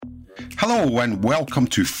Hello and welcome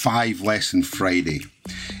to 5 Lesson Friday.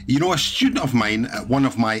 You know, a student of mine at one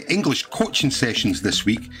of my English coaching sessions this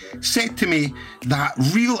week said to me that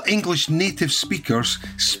real English native speakers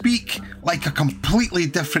speak like a completely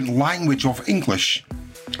different language of English.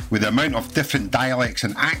 With the amount of different dialects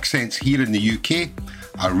and accents here in the UK,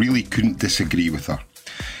 I really couldn't disagree with her.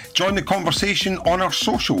 Join the conversation on our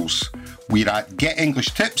socials. We're at Get English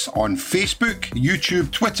Tips on Facebook,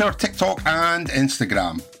 YouTube, Twitter, TikTok and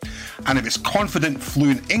Instagram. And if it's confident,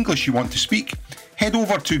 fluent English you want to speak, head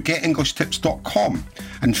over to getenglishtips.com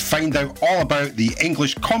and find out all about the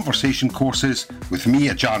English conversation courses with me,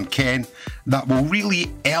 Ajarn, that will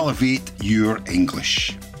really elevate your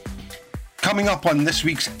English. Coming up on this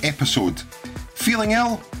week's episode, feeling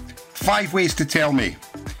ill? 5 ways to tell me.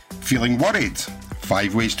 Feeling worried?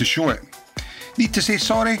 5 ways to show it. Need to say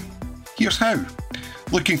sorry? Here's how.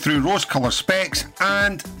 Looking through rose-coloured specs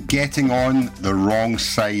and getting on the wrong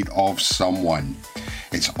side of someone.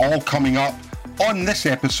 It's all coming up on this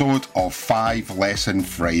episode of 5 Lesson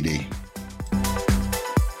Friday.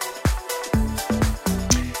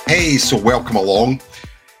 Hey, so welcome along.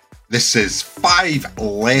 This is 5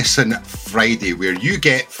 Lesson Friday, where you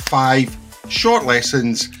get 5 short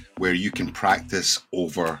lessons where you can practice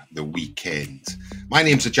over the weekend. My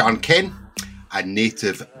name's Ajarn, a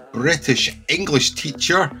native British English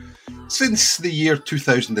teacher since the year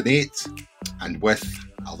 2008 and with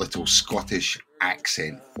a little Scottish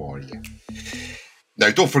accent for you.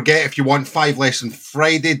 Now, don't forget, if you want 5 Lesson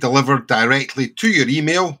Friday delivered directly to your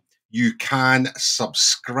email, you can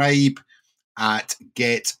subscribe at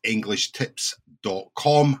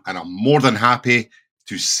getenglishtips.com and I'm more than happy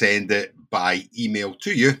to send it by email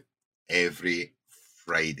to you every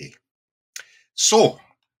Friday. So,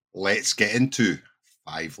 let's get into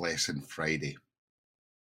 5 Lesson Friday.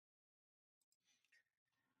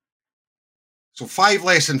 So 5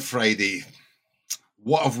 Lesson Friday,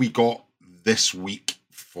 what have we got this week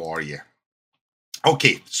for you?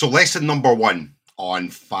 Okay, so lesson number 1 on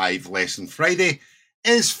 5 Lesson Friday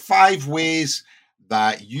is 5 ways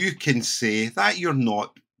that you can say that you're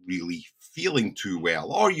not really feeling too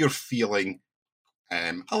well or you're feeling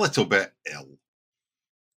a little bit ill.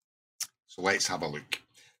 So let's have a look.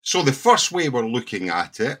 So the first way we're looking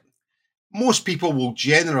at it, most people will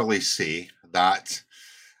generally say that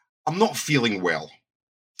I'm not feeling well.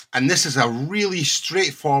 And this is a really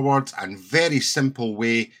straightforward and very simple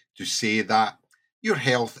way to say that your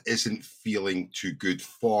health isn't feeling too good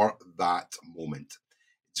for that moment.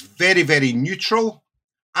 It's very, very neutral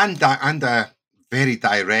and very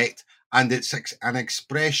direct, and it's an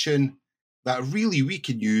expression that really we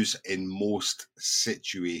can use in most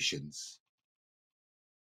situations.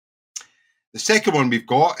 The second one we've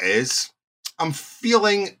got is, I'm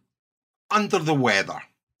feeling under the weather.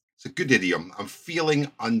 It's a good idiom. I'm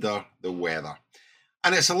feeling under the weather.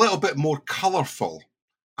 And it's a little bit more colourful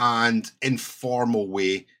and informal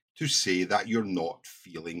way to say that you're not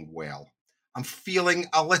feeling well. I'm feeling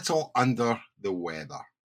a little under the weather.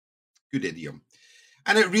 Good idiom.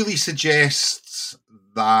 And it really suggests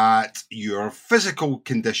that your physical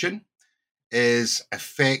condition is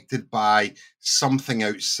affected by something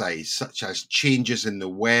outside, such as changes in the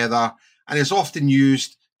weather, and is often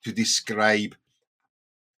used to describe,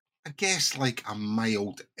 I guess, like a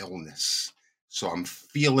mild illness. So I'm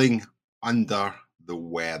feeling under the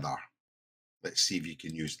weather. Let's see if you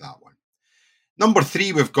can use that one. Number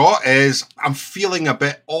 3 we've got is, I'm feeling a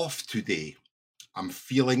bit off today. I'm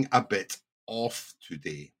feeling a bit off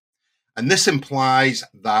today. And this implies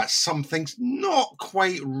that something's not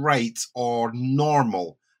quite right or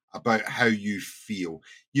normal about how you feel.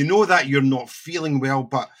 You know that you're not feeling well,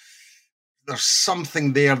 but there's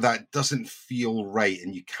something there that doesn't feel right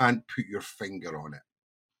and you can't put your finger on it.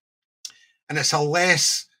 And it's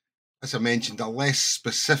as I mentioned, a less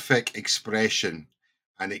specific expression,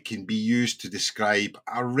 and it can be used to describe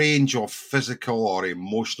a range of physical or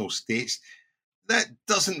emotional states that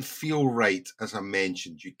doesn't feel right. As I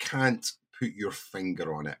mentioned, you can't put your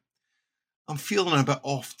finger on it. I'm feeling a bit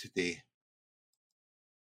off today.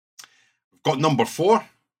 We've got number 4.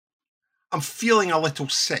 I'm feeling a little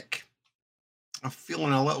sick. I'm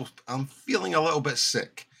feeling a little bit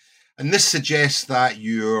sick. And this suggests that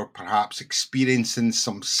you're perhaps experiencing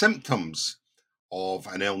some symptoms of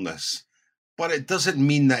an illness, but it doesn't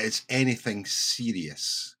mean that it's anything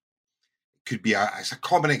serious. Could be it's a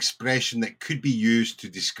common expression that could be used to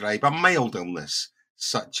describe a mild illness,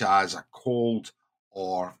 such as a cold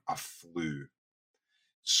or a flu.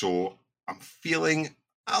 So I'm feeling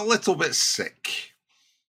a little bit sick.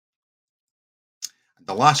 And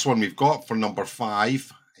the last one we've got for number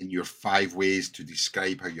 5 in your 5 ways to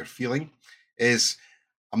describe how you're feeling is,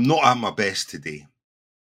 I'm not at my best today.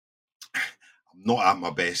 I'm not at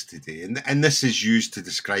my best today. And this is used to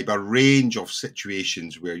describe a range of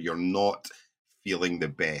situations where you're not feeling the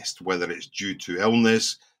best, whether it's due to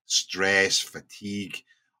illness, stress, fatigue,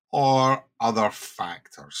 or other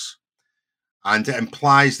factors. And it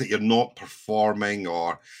implies that you're not performing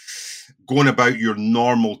or going about your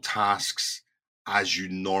normal tasks as you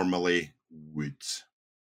normally would.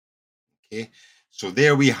 Okay, so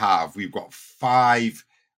there we've got 5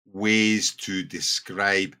 ways to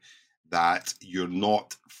describe that you're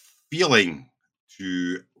not feeling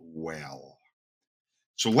too well.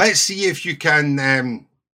 So let's see if you can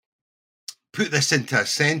put this into a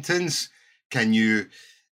sentence. Can you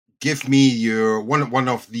give me your one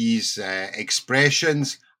of these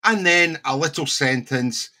expressions and then a little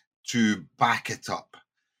sentence to back it up?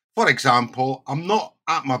 For example, I'm not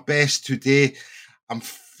at my best today. I'm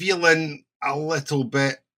feeling a little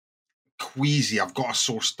bit queasy. I've got a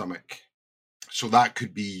sore stomach. So that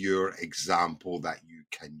could be your example that you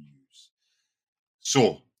can use.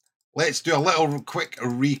 So let's do a little quick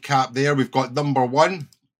recap there. We've got number 1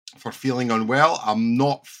 for feeling unwell. I'm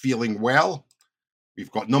not feeling well.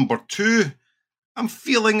 We've got number 2. I'm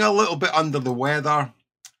feeling a little bit under the weather.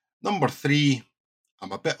 Number 3.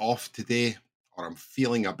 I'm a bit off today, or I'm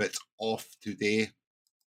feeling a bit off today.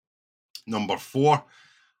 Number 4.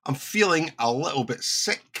 I'm feeling a little bit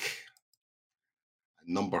sick.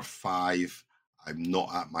 And number 5. I'm not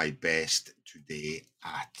at my best today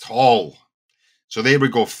at all. So there we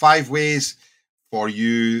go. 5 ways for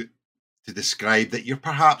you to describe that you're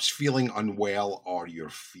perhaps feeling unwell or you're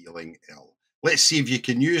feeling ill. Let's see if you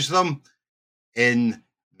can use them in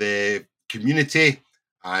the community,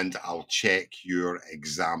 and I'll check your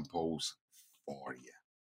examples for you.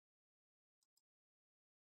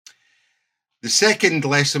 The second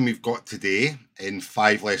lesson we've got today in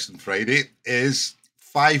 5 Lesson Friday is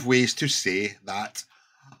 5 ways to say that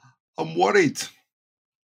I'm worried.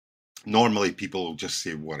 Normally people will just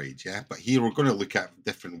say worried, yeah? But here we're going to look at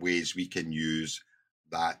different ways we can use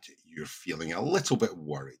that you're feeling a little bit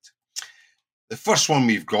worried. The first one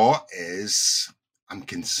we've got is I'm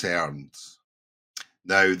concerned.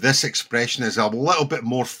 Now, this expression is a little bit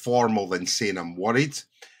more formal than saying I'm worried,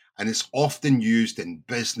 and it's often used in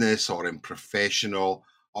business or in professional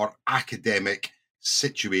or academic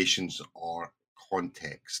situations or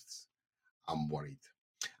contexts. I'm worried.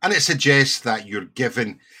 And it suggests that you're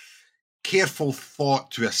giving careful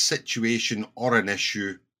thought to a situation or an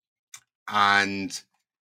issue, and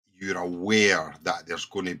you're aware that there's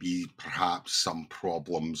going to be perhaps some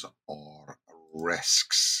problems or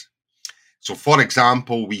risks. So, for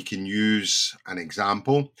example, we can use an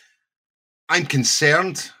example. I'm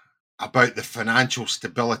concerned about the financial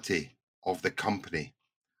stability of the company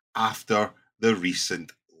after the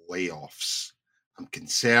recent layoffs. I'm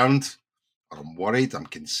concerned, or I'm worried, I'm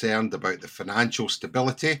concerned about the financial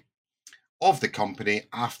stability of the company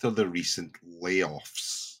after the recent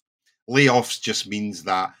layoffs. Layoffs just means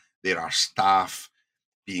that there are staff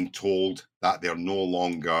being told that they're no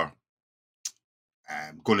longer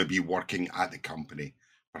going to be working at the company.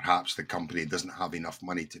 Perhaps the company doesn't have enough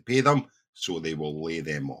money to pay them, so they will lay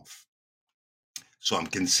them off. So I'm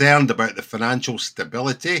concerned about the financial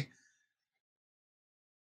stability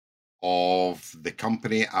of the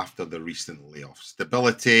company after the recent layoff.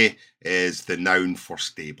 Stability is the noun for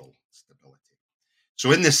stable. Stability.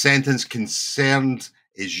 So in this sentence, concerned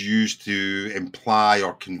is used to imply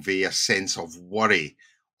or convey a sense of worry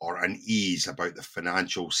or unease about the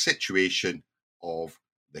financial situation of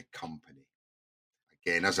the company.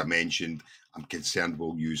 Again, as I mentioned, I'm concerned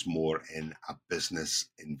we'll use more in a business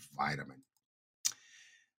environment.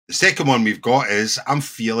 The second one we've got is I'm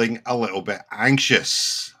feeling a little bit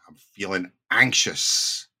anxious. I'm feeling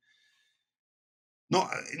anxious.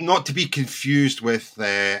 Not to be confused with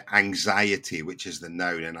anxiety, which is the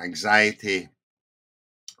noun. And anxiety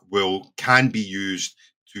can be used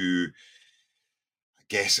to, I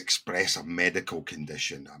guess, express a medical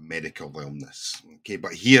condition, a medical illness. Okay,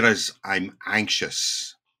 but here is I'm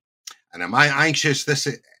anxious. And am I anxious? This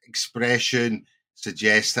expression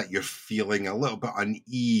suggests that you're feeling a little bit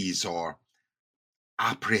unease or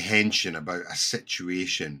apprehension about a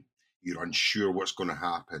situation. You're unsure what's going to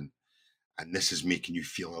happen. And this is making you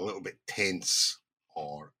feel a little bit tense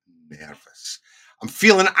or nervous. I'm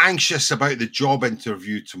feeling anxious about the job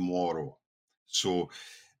interview tomorrow. So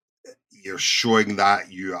you're showing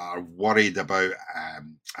that you are worried about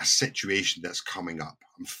a situation that's coming up.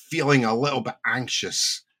 I'm feeling a little bit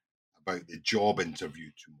anxious about the job interview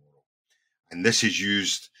tomorrow. And this is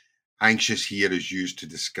used, anxious here is used to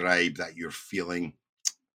describe that you're feeling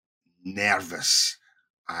nervous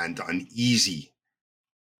and uneasy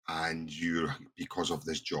and you're because of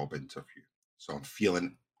this job interview. So I'm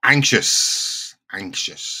feeling anxious,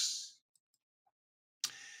 anxious.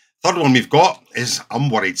 Third one we've got is I'm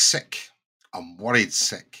worried sick. I'm worried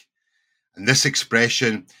sick. And this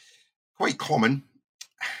expression, quite common.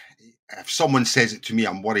 If someone says it to me,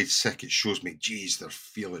 I'm worried sick, it shows me, geez, they're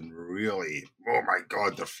feeling really, oh my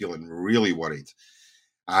God, they're feeling really worried.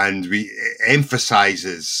 And it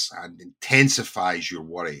emphasizes and intensifies your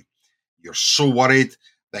worry. You're so worried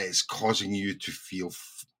that it's causing you to feel,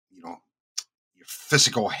 your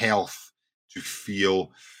physical health to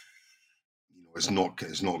feel, is not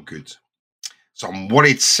good. So I'm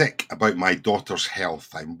worried sick about my daughter's health.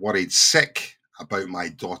 I'm worried sick about my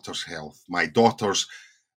daughter's health. My daughter's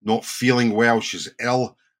not feeling well. She's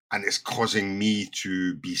ill, and it's causing me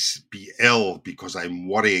to be ill because I'm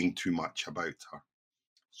worrying too much about her.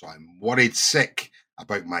 So I'm worried sick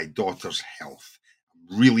about my daughter's health.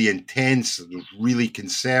 I'm really intense, really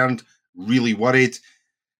concerned, really worried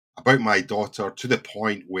about my daughter to the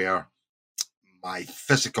point where my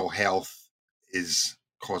physical health is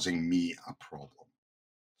causing me a problem.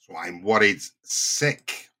 So I'm worried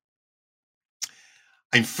sick.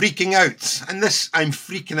 I'm freaking out. And this, I'm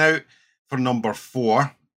freaking out for number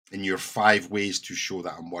 4 in your 5 ways to show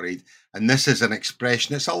that I'm worried. And this is an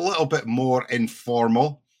expression, it's a little bit more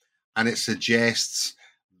informal, and it suggests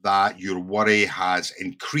that your worry has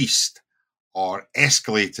increased or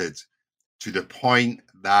escalated to the point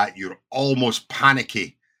that you're almost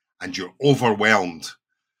panicky and you're overwhelmed.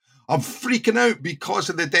 I'm freaking out because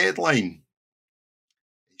of the deadline.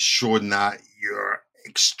 It's showing that you're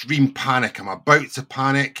extreme panic. I'm about to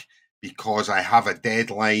panic because I have a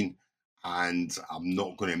deadline and I'm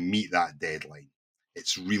not going to meet that deadline.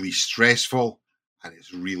 It's really stressful and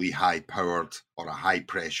it's really high powered or a high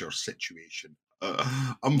pressure situation.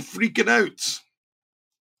 I'm freaking out.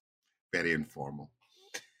 Very informal.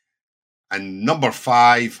 And number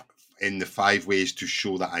 5 in the 5 ways to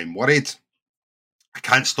show that I'm worried, I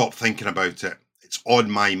can't stop thinking about it. It's on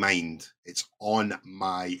my mind. It's on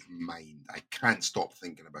my mind. I can't stop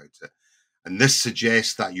thinking about it. And this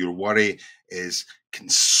suggests that your worry is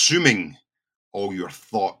consuming all your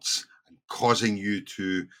thoughts and causing you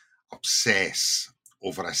to obsess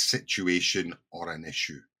over a situation or an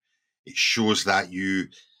issue. It shows that you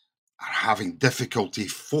are having difficulty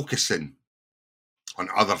focusing on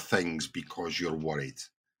other things because you're worried.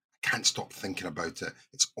 I can't stop thinking about it.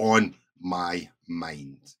 It's on my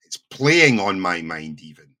mind. It's playing on my mind,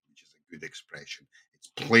 even, which is a good expression. It's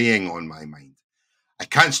playing on my mind. I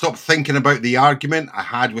can't stop thinking about the argument I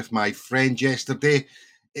had with my friend yesterday.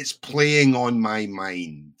 It's playing on my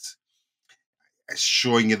mind. It's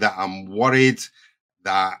showing you that I'm worried,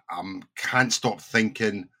 that I can't stop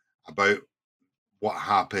thinking about what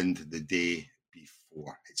happened the day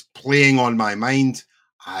before. It's playing on my mind.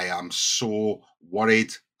 I am so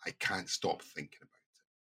worried. I can't stop thinking about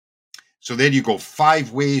it. So there you go.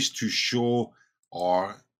 5 ways to show,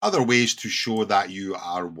 or other ways to show that you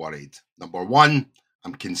are worried. Number 1,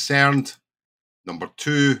 I'm concerned. Number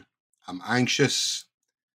 2, I'm anxious.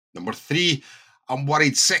 Number 3, I'm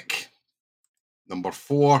worried sick. Number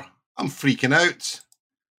 4, I'm freaking out.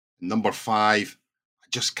 Number 5, I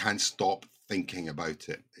just can't stop thinking about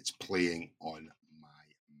it. It's playing on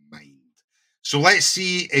my mind. So let's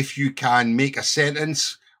see if you can make a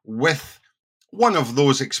sentence with one of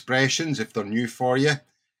those expressions if they're new for you.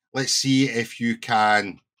 Let's see if you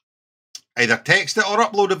can either text it or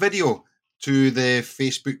upload a video to the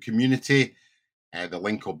Facebook community. The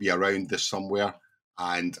link will be around this somewhere.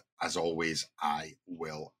 And as always, I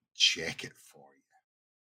will check it for you.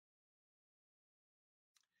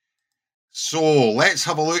 So let's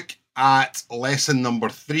have a look at lesson number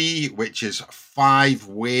 3, which is 5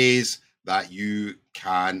 ways that you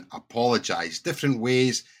can apologize, different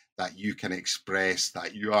ways that you can express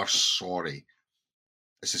that you are sorry.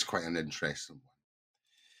 This is quite an interesting one.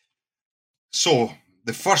 So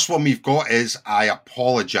the first one we've got is I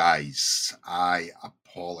apologize. I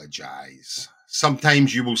apologize.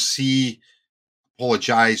 Sometimes you will see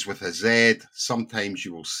apologize with a Z. Sometimes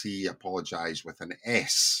you will see apologize with an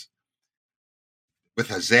S.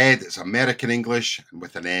 With a Z, it's American English, and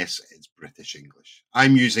with an S, it's British English.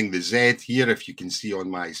 I'm using the Z here, if you can see on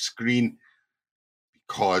my screen,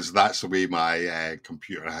 because that's the way my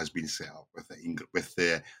computer has been set up with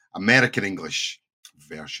the American English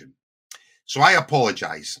version. So I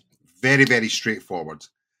apologize. Very, very straightforward.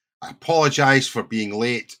 I apologize for being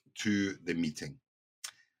late to the meeting.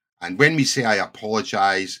 And when we say I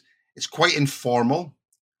apologize, it's quite informal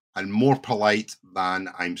and more polite than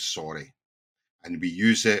I'm sorry. And we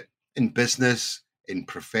use it in business, in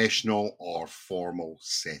professional or formal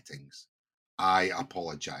settings. I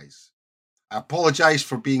apologize. I apologize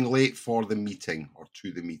for being late for the meeting or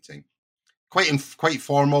to the meeting. Quite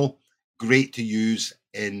formal, great to use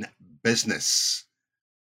in business.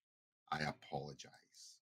 I apologize.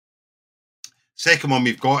 Second one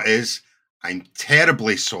we've got is I'm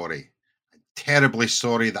terribly sorry. I'm terribly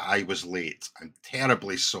sorry that I was late. I'm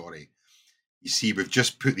terribly sorry. You see, we've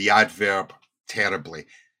just put the adverb terribly.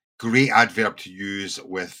 Great adverb to use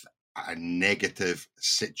with a negative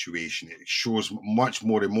situation. It shows much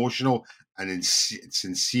more emotional and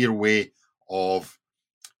sincere way of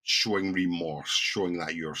showing remorse, showing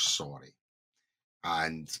that you're sorry.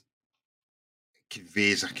 And it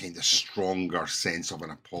conveys a kind of stronger sense of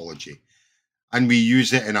an apology. And we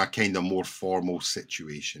use it in a kind of more formal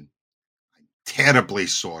situation. I'm terribly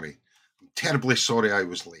sorry. I'm terribly sorry I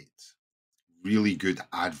was late. Really good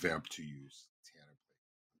adverb to use.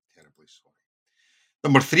 Terribly sorry.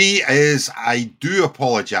 Number 3 is I do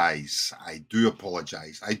apologize. I do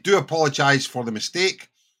apologize. I do apologize for the mistake.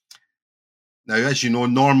 Now, as you know,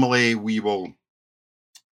 normally we will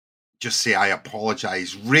just say I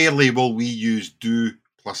apologize. Rarely will we use do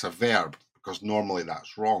plus a verb because normally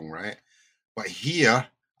that's wrong, right? But here,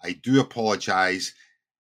 I do apologize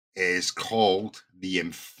is called the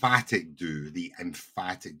emphatic do, the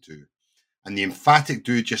emphatic do. And the emphatic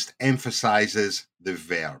do just emphasizes the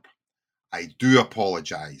verb. I do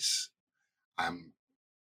apologize. I'm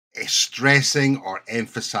stressing or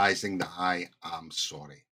emphasizing that I am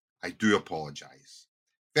sorry. I do apologize.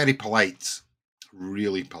 Very polite,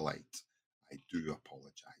 really polite. I do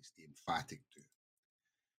apologize. The emphatic do.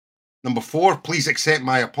 Number 4, please accept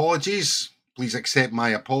my apologies. Please accept my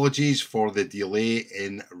apologies for the delay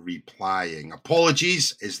in replying.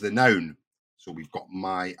 Apologies is the noun. So we've got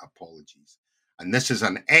my apologies. And this is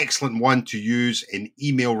an excellent one to use in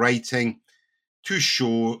email writing to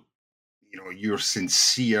show, you're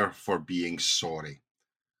sincere for being sorry.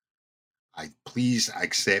 Please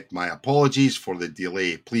accept my apologies for the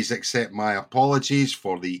delay. Please accept my apologies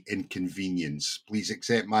for the inconvenience. Please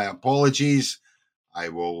accept my apologies. I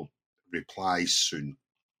will reply soon.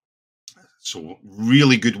 So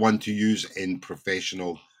really good one to use in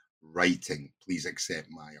professional writing. Please accept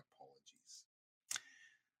my apologies.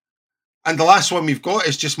 And the last one we've got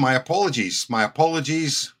is just my apologies. My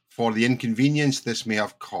apologies for the inconvenience this may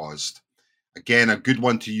have caused. Again, a good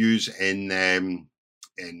one to use in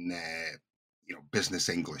business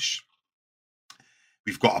English.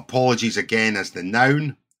 We've got apologies again as the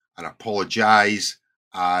noun and apologize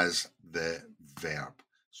as the verb.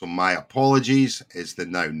 So my apologies is the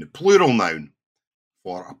noun, the plural noun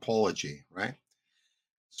for apology, right?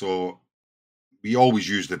 So we always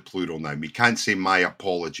use the plural noun. We can't say my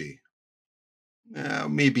apology.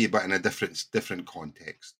 Maybe, but in a different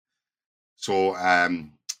context. So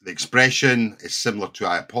the expression is similar to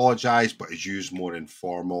I apologize, but is used more in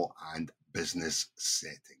formal and business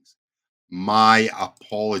settings. My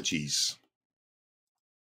apologies.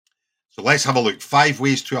 So let's have a look. 5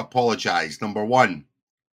 ways to apologize. Number 1,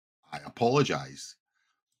 I apologize.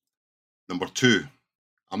 Number 2,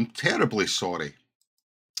 I'm terribly sorry.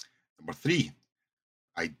 Number 3,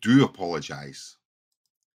 I do apologize.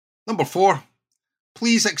 Number 4,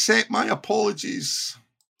 please accept my apologies.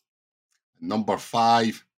 Number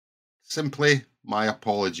 5, simply my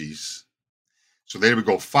apologies. So there we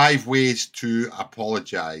go. 5 ways to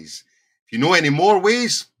apologize. If you know any more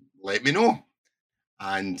ways, let me know,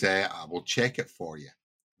 and I will check it for you.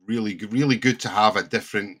 Really good to have a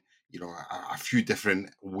different, a few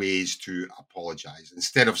different ways to apologize.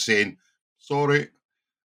 Instead of saying sorry,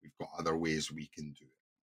 we've got other ways we can do it.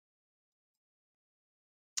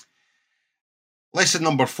 Lesson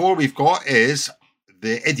number 4 we've got is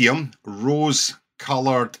the idiom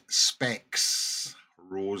rose-colored specs.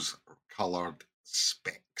 Rose-colored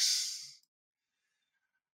specs.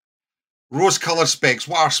 Rose-colored specs.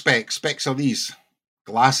 What are specs? Specs are these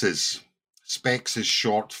glasses. Specs is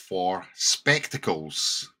short for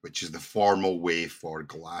spectacles, which is the formal way for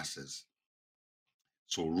glasses.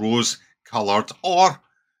 So rose-colored, or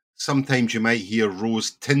sometimes you might hear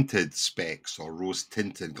rose-tinted specs or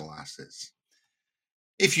rose-tinted glasses.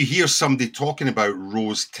 If you hear somebody talking about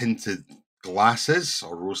rose-tinted glasses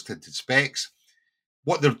or rose-tinted specs,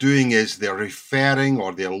 what they're doing is they're referring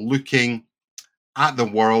or they're looking at the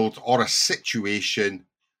world or a situation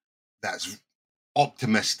that's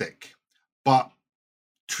optimistic, but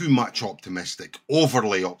too much optimistic,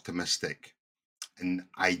 overly optimistic, an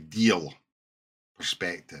ideal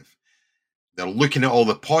perspective. They're looking at all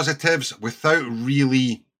the positives without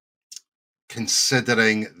really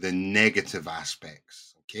considering the negative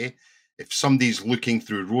aspects. Okay, if somebody's looking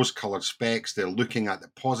through rose-colored specs, they're looking at the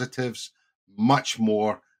positives much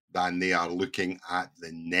more than they are looking at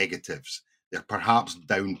the negatives. They're perhaps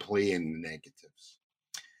downplaying the negatives.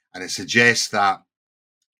 And it suggests that,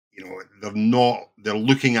 they're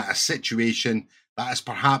looking at a situation that is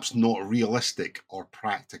perhaps not realistic or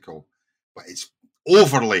practical, but it's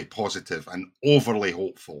overly positive and overly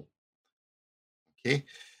hopeful. Okay,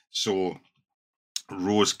 so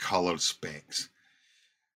rose-colored specs.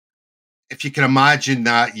 If you can imagine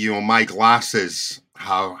that, my glasses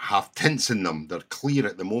have tints in them. They're clear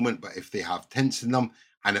at the moment, but if they have tints in them,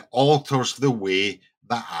 and it alters the way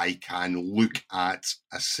that I can look at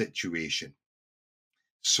a situation.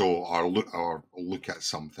 So, or look at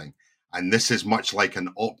something. And this is much like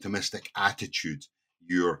an optimistic attitude.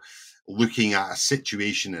 You're looking at a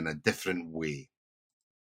situation in a different way.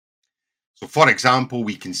 So, for example,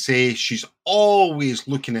 we can say she's always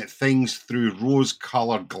looking at things through rose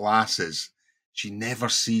colored glasses. She never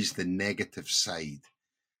sees the negative side.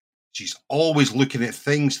 She's always looking at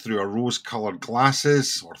things through a rose colored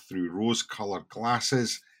glasses or through rose colored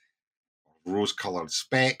glasses, rose colored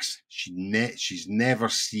specs. She's never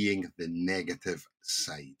seeing the negative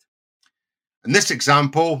side. In this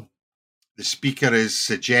example, the speaker is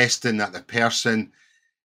suggesting that the person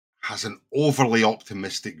has an overly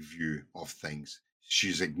optimistic view of things.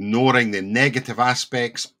 She's ignoring the negative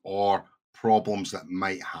aspects or problems that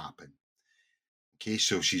might happen. Okay,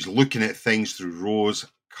 so she's looking at things through rose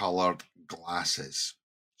colored glasses.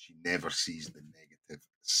 She never sees the negative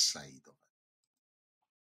side of it.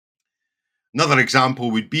 Another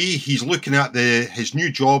example would be he's looking at his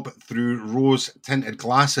new job through rose tinted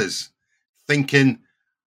glasses, thinking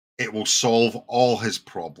it will solve all his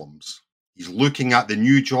problems. He's looking at the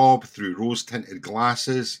new job through rose tinted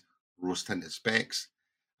glasses, rose tinted specs,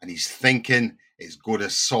 and he's thinking it's going to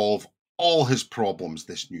solve all his problems,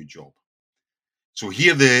 this new job. So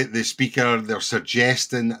here the speaker, they're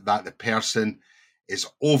suggesting that the person is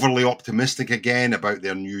overly optimistic again about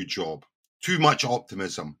their new job. Too much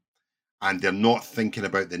optimism, and they're not thinking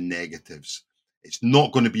about the negatives. It's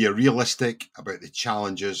not going to be realistic about the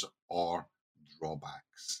challenges or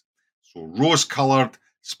drawbacks. So rose-colored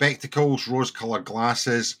spectacles, rose-colored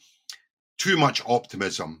glasses, too much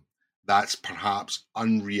optimism. That's perhaps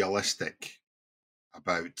unrealistic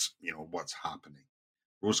about, what's happening.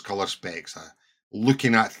 Rose-colored specs are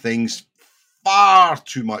looking at things far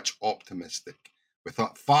too much optimistic, with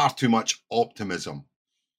far too much optimism,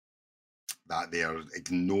 that they are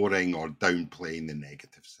ignoring or downplaying the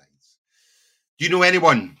negative sides. Do you know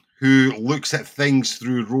anyone who looks at things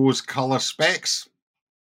through rose color specs?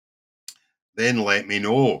 Then let me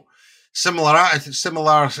know. Similar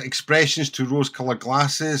expressions to rose colored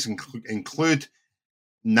glasses include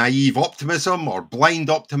naive optimism or blind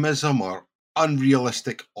optimism or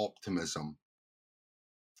unrealistic optimism.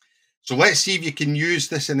 So let's see if you can use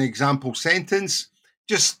this in an example sentence.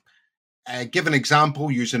 Just give an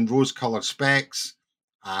example using rose-colored specs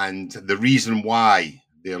and the reason why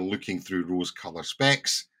they're looking through rose-colored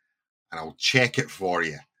specs, and I'll check it for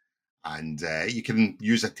you. And you can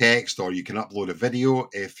use a text or you can upload a video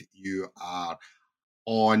if you are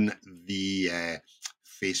on the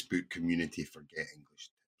Facebook community for Get English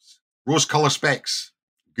Tips. Rose-colored specs,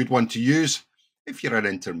 good one to use if you're an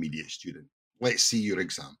intermediate student. Let's see your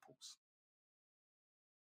examples.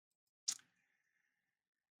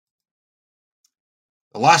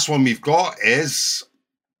 The last one we've got is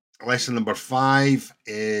lesson number 5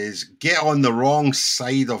 is get on the wrong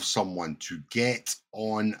side of someone. To get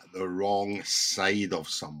on the wrong side of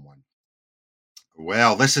someone.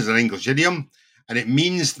 Well, this is an English idiom, and it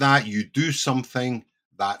means that you do something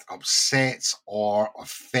that upsets or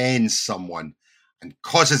offends someone and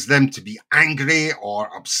causes them to be angry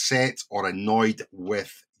or upset or annoyed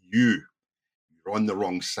with you. You're on the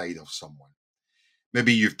wrong side of someone.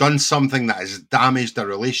 Maybe you've done something that has damaged a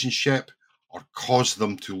relationship or caused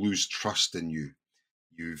them to lose trust in you.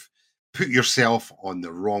 You've put yourself on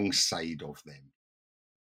the wrong side of them.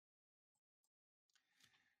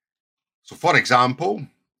 So, for example,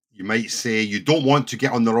 you might say you don't want to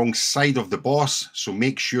get on the wrong side of the boss, so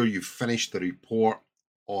make sure you finish the report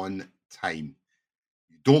on time.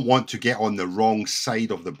 You don't want to get on the wrong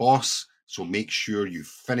side of the boss, so make sure you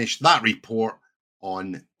finish that report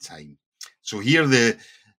on time. So here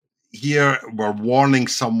we're warning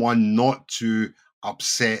someone not to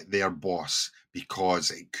upset their boss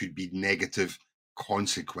because it could be negative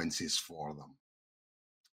consequences for them.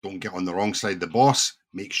 Don't get on the wrong side of the boss.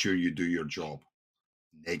 Make sure you do your job.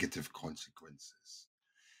 Negative consequences.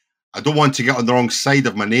 I don't want to get on the wrong side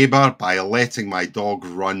of my neighbor by letting my dog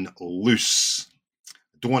run loose.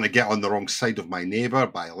 I don't want to get on the wrong side of my neighbor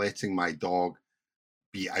by letting my dog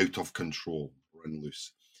be out of control, run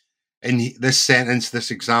loose. In this sentence,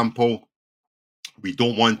 this example, we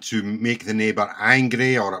don't want to make the neighbor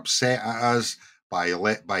angry or upset at us by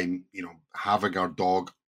having our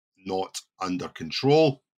dog not under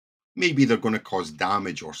control. Maybe they're going to cause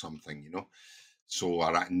damage or something, So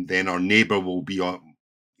and then our neighbor will be on,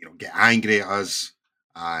 get angry at us,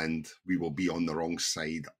 and we will be on the wrong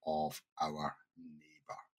side of our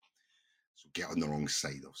neighbor. So get on the wrong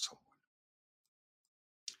side of someone.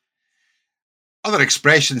 Other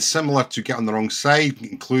expressions similar to get on the wrong side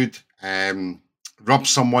include rub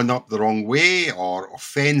someone up the wrong way, or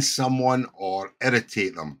offend someone, or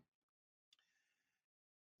irritate them.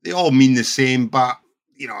 They all mean the same, but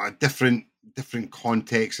a different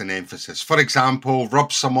context and emphasis. For example,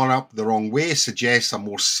 rub someone up the wrong way suggests a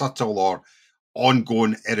more subtle or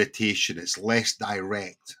ongoing irritation. It's less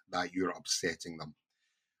direct that you're upsetting them.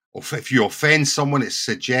 If you offend someone, it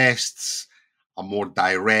suggests a more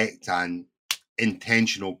direct and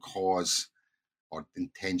intentional cause or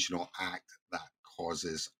intentional act that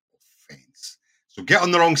causes offense. So get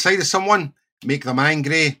on the wrong side of someone, make them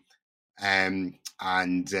angry, and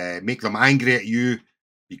make them angry at you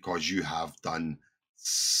because you have done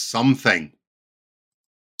something.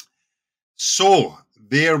 So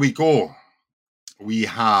there we go. We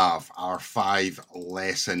have our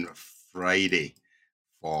 5-lesson Friday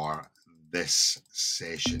for this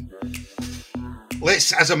session.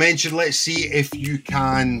 As I mentioned, let's see if you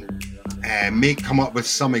can come up with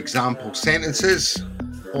some example sentences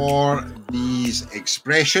for these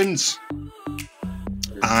expressions.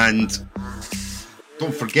 And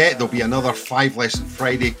don't forget, there'll be another 5-lesson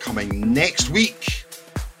Friday coming next week.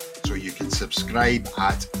 So you can subscribe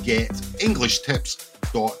at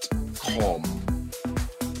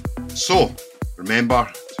getinglishtipscom. So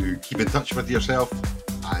remember to keep in touch with yourself,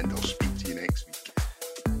 and I'll speak to you next week.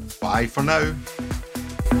 Bye for now.